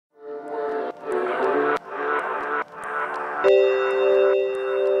We're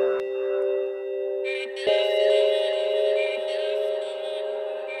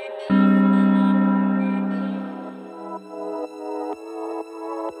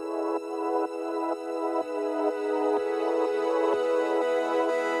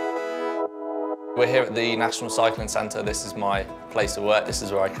here at the National Cycling Centre. This is my place of work. This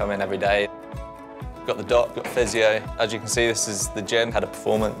is where I come in every day. Got the doc, got physio. As you can see, this is the gym, had a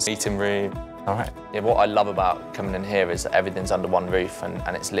performance, meeting room. All right. Yeah, what I love about coming in here is that everything's under one roof and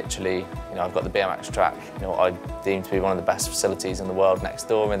it's literally, you know, I've got the BMX track, you know, I deem to be one of the best facilities in the world next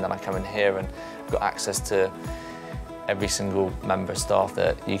door, and then I come in here and I've got access to every single member of staff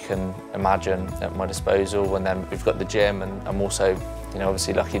that you can imagine at my disposal. And then we've got the gym, and I'm also, you know,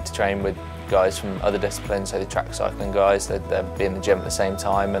 obviously lucky to train with guys from other disciplines, so the track cycling guys, they'll be in the gym at the same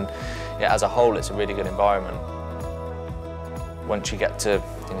time, and yeah, as a whole it's a really good environment. Once you get to,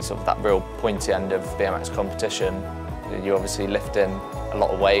 you know, sort of that real pointy end of BMX competition, you're obviously lifting a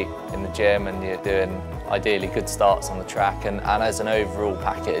lot of weight in the gym and you're doing ideally good starts on the track, and as an overall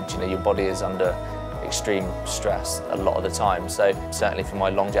package, you know, your body is under extreme stress a lot of the time. So certainly for my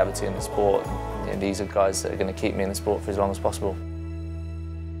longevity in the sport, you know, these are guys that are going to keep me in the sport for as long as possible.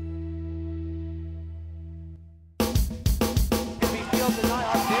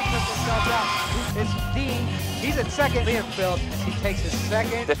 He's at second, Liam Phillip, he takes his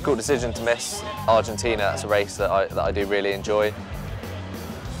second. Difficult decision to miss Argentina. That's a race that I do really enjoy.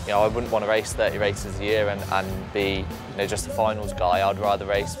 You know, I wouldn't want to race 30 races a year and be, you know, just a finals guy. I'd rather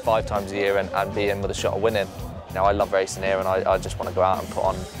race 5 times a year and be in with a shot of winning. You know, I love racing here, and I just want to go out and put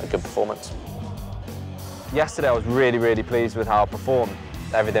on a good performance. Yesterday I was really pleased with how I performed.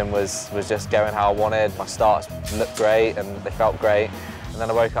 Everything was just going how I wanted. My starts looked great and they felt great. And then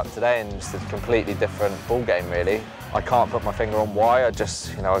I woke up today and just a completely different ball game, really. I can't put my finger on why. I've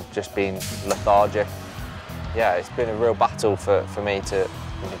just been lethargic. Yeah, it's been a real battle for me to,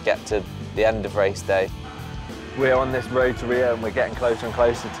 you know, get to the end of race day. We're on this road to Rio and we're getting closer and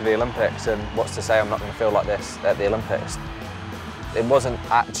closer to the Olympics, and what's to say I'm not going to feel like this at the Olympics. It wasn't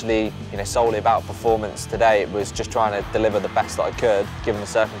actually, you know, solely about performance today. It was just trying to deliver the best that I could, given the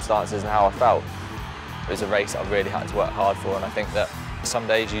circumstances and how I felt. It was a race that I really had to work hard for, and I think that some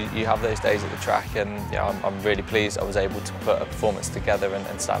days you have those days at the track, and you know, I'm really pleased I was able to put a performance together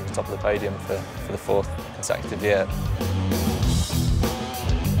and stand at the top of the podium for the 4th consecutive year.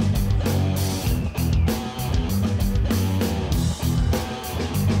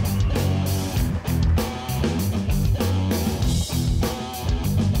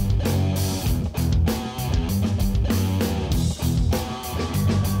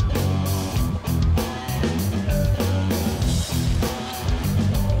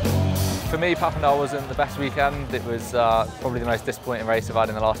 For me, Papendal wasn't the best weekend. It was probably the most disappointing race I've had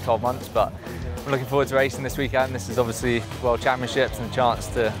in the last 12 months, but I'm looking forward to racing this weekend. This is obviously World Championships and a chance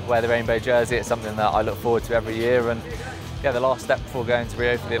to wear the rainbow jersey. It's something that I look forward to every year, and yeah, the last step before going to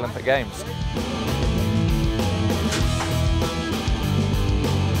Rio for the Olympic Games.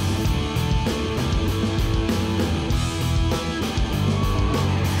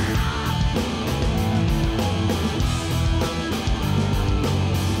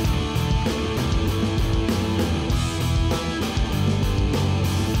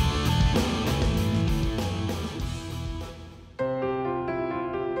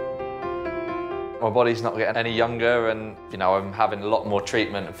 My body's not getting any younger, and you know, I'm having a lot more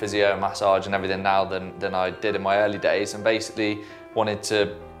treatment and physio and massage and everything now than I did in my early days, and basically wanted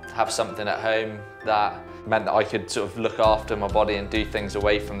to have something at home that meant that I could sort of look after my body and do things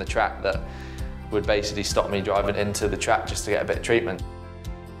away from the track that would basically stop me driving into the track just to get a bit of treatment.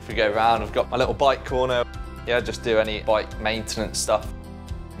 If we go around, I've got my little bike corner. Yeah, just do any bike maintenance stuff.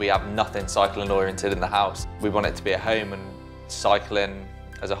 We have nothing cycling oriented in the house. We want it to be a home, and cycling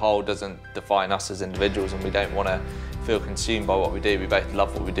as a whole doesn't define us as individuals, and we don't want to feel consumed by what we do. We both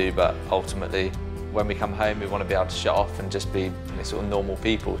love what we do, but ultimately when we come home we want to be able to shut off and just be, you know, sort of normal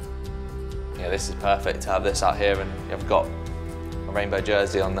people. You know, this is perfect to have this out here, and I've got a rainbow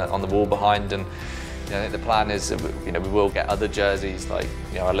jersey on the wall behind, and you know, I think the plan is that we will get other jerseys, like,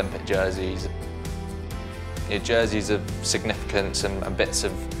 you know, Olympic jerseys. You know, jerseys of significance and bits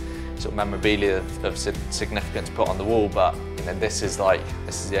of sort of memorabilia of significance put on the wall, but you know, this is the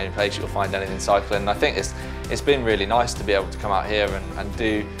only place you'll find anything cycling. And I think it's been really nice to be able to come out here and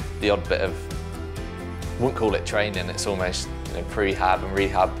do the odd bit of, I wouldn't call it training, it's almost, you know, prehab and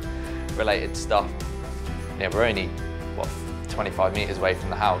rehab related stuff. You know, we're only, what, 25 metres away from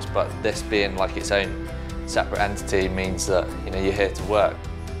the house, but this being like its own separate entity means that, you know, you're here to work.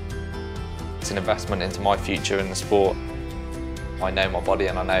 It's an investment into my future in the sport. I know my body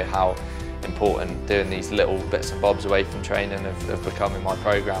and I know how important doing these little bits and bobs away from training of becoming my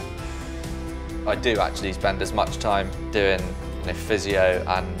programme. I do actually spend as much time doing physio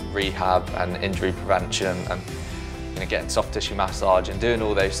and rehab and injury prevention and getting soft tissue massage and doing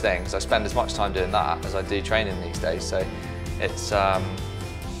all those things. I spend as much time doing that as I do training these days, so it's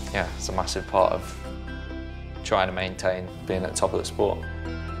yeah, it's a massive part of trying to maintain being at the top of the sport.